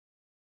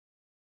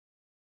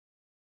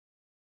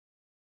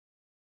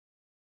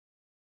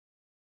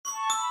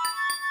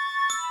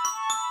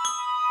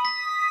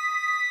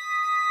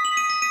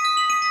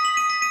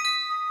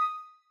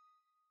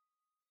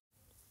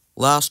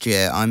Last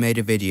year, I made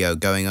a video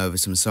going over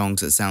some songs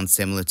that sound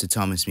similar to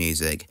Thomas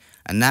music,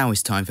 and now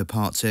it's time for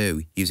part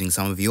 2, using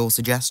some of your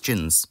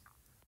suggestions.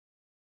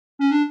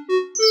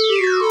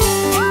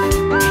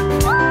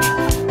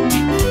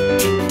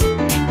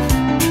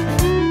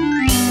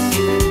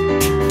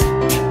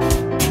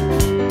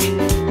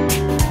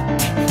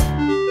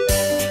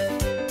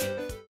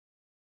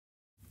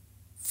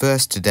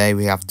 First today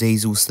we have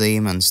Diesel's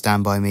theme and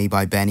Stand By Me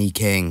by Benny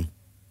King.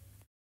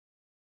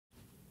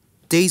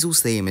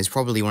 Diesel's theme is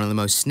probably one of the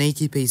most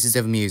sneaky pieces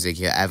of music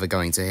you're ever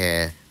going to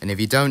hear, and if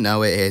you don't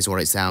know it, here's what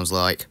it sounds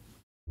like.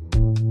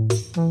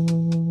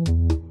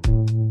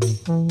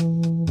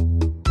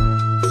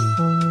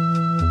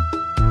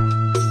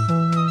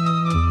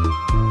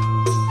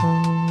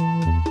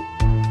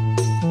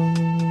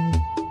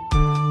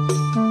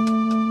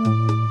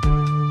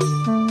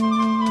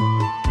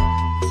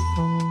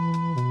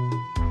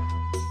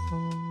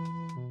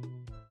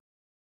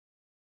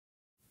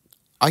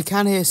 I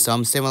can hear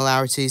some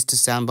similarities to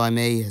Stand By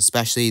Me,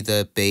 especially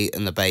the beat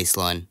and the bass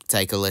line.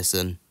 Take a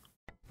listen.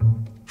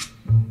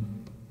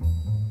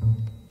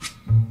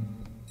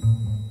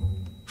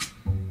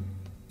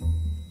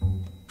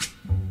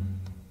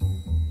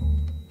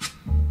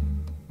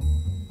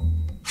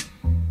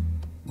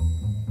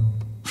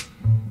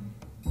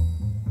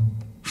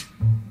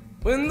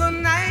 When the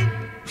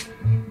night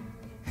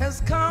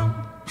has come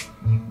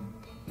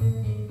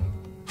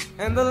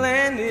and the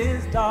land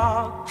is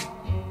dark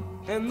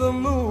and the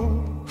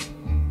moon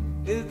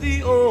is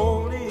the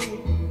only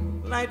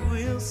light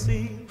we'll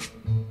see.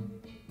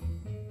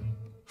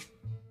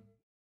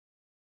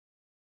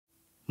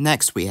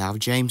 Next we have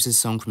James's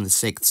song from the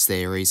 6th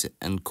series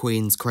and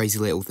Queen's Crazy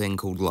Little Thing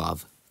Called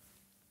Love.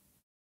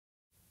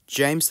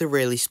 James the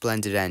Really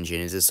Splendid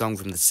Engine is a song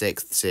from the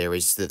 6th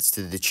series that's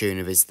to the tune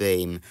of his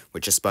theme,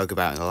 which I spoke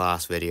about in the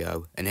last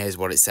video, and here's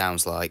what it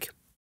sounds like.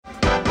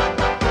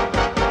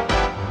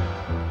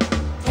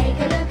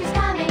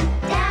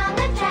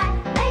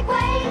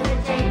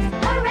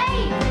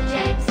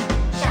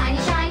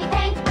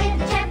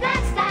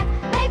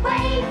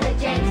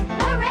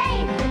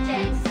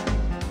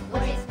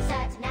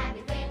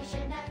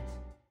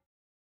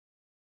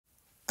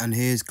 And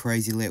here's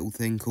Crazy Little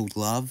Thing Called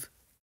Love.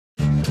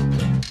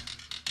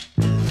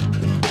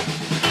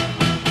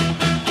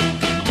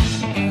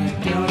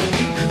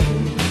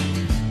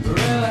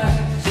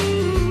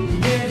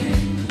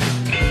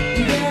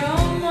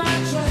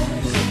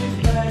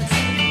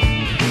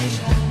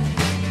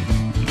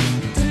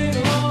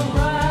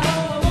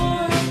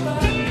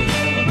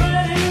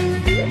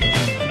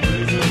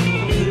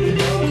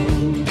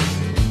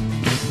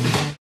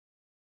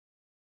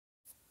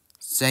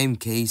 Same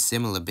key,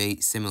 similar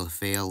beat, similar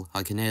feel,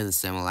 I can hear the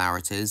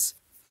similarities.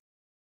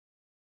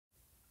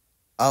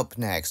 Up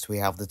next we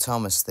have the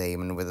Thomas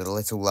theme and With a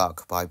Little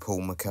Luck by Paul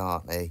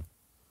McCartney.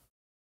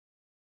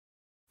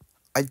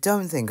 I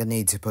don't think I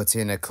need to put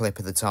in a clip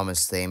of the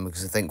Thomas theme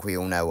because I think we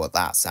all know what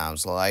that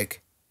sounds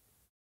like.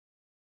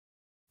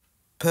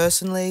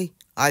 Personally,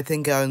 I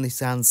think it only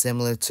sounds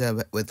similar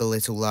to With a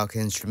Little Luck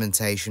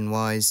instrumentation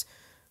wise,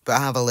 but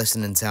have a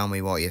listen and tell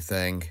me what you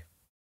think.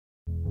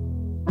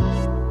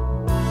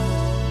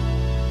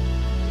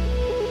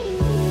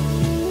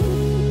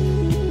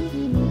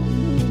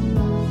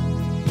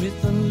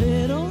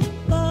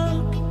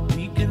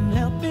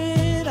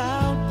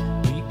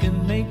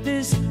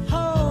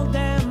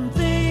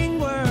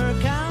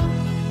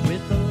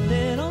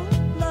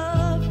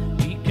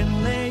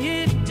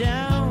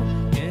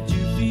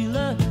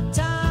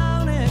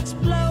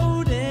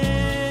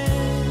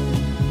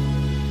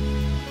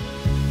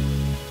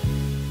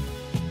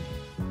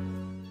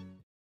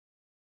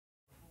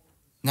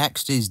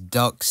 Next is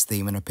Duck's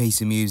theme and a piece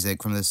of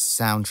music from the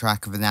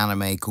soundtrack of an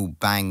anime called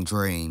Bang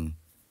Dream.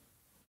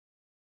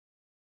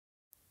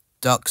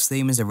 Duck's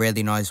theme is a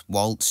really nice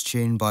waltz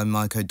tune by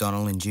Mike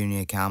O'Donnell and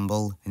Junior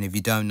Campbell, and if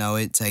you don't know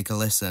it, take a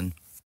listen.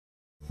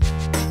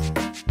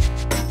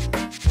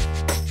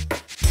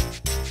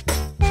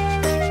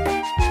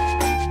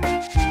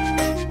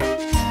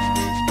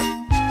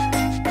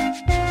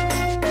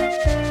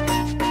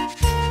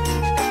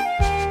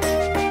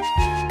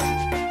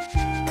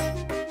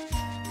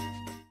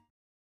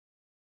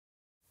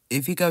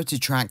 If you go to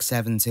track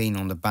 17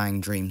 on the Bang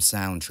Dream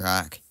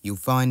soundtrack, you'll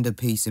find a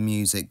piece of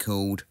music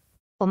called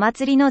お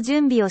祭りの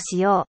準備をし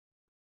よ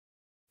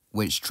う,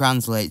 which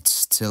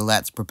translates to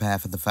Let's Prepare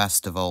for the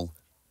Festival.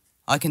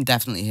 I can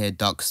definitely hear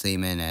Duck's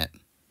theme in it.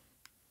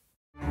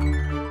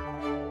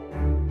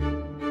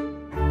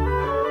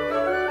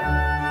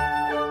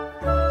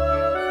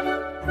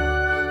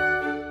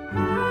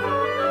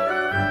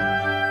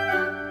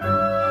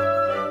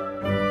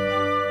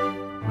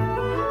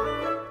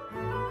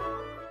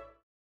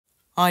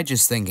 I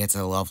just think it's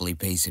a lovely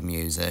piece of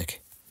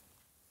music.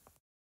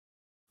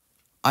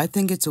 I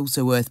think it's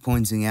also worth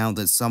pointing out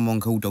that someone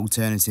called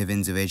Alternative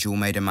Individual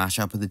made a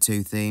mashup of the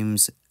two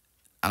themes,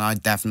 and I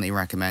definitely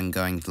recommend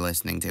going to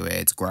listening to it,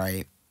 it's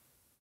great.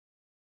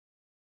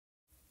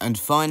 And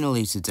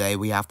finally today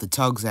we have the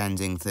Tugs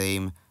ending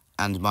theme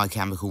and My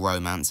Chemical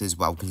Romance's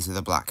Welcome to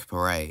the Black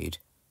Parade.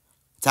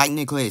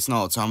 Technically it's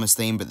not a Thomas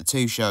theme, but the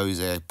two shows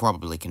are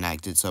probably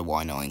connected, so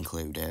why not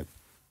include it?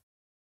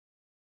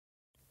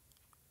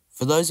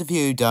 For those of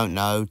you who don't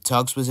know,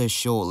 Tugs was a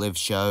short-lived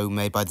show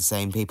made by the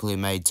same people who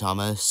made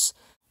Thomas,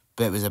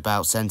 but it was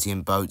about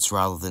sentient boats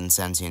rather than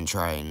sentient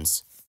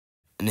trains.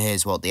 And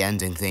here's what the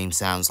ending theme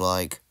sounds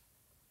like.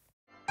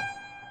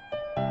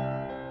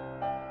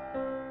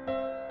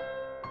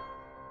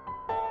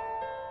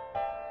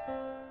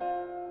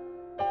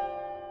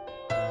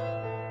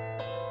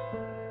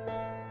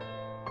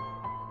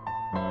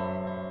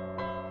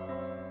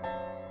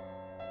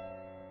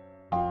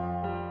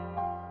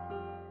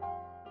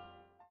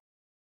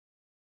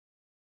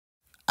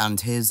 And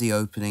here's the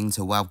opening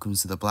to Welcome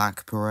to the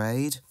Black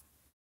Parade.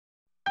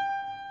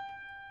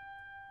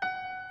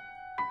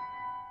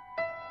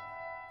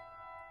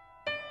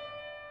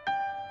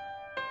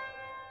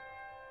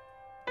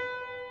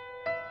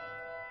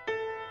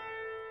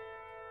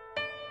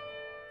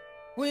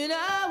 When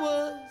I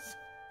was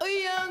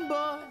a young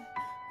boy,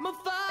 my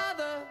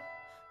father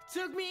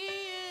took me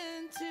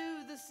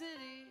into the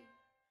city.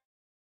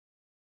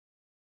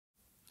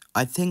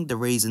 I think the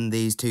reason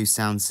these two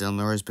sound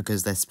similar is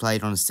because they're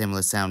played on a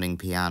similar sounding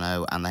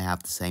piano and they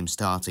have the same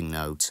starting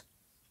note.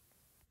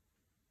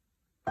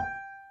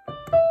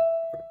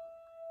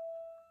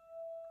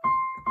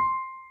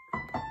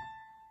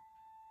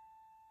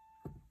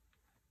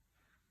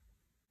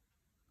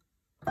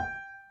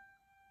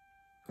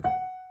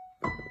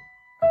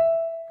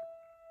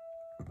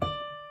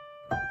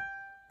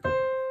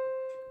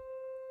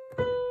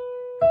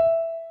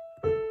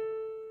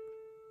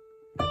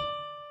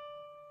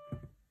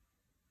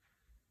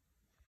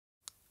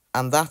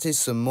 And that is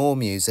some more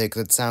music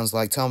that sounds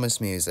like Thomas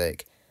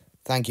music.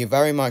 Thank you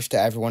very much to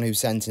everyone who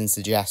sent in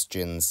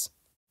suggestions.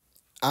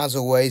 As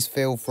always,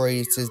 feel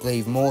free to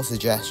leave more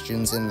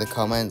suggestions in the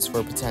comments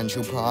for a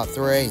potential part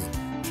 3.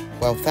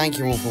 Well, thank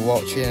you all for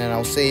watching and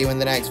I'll see you in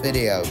the next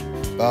video.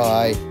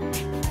 Bye.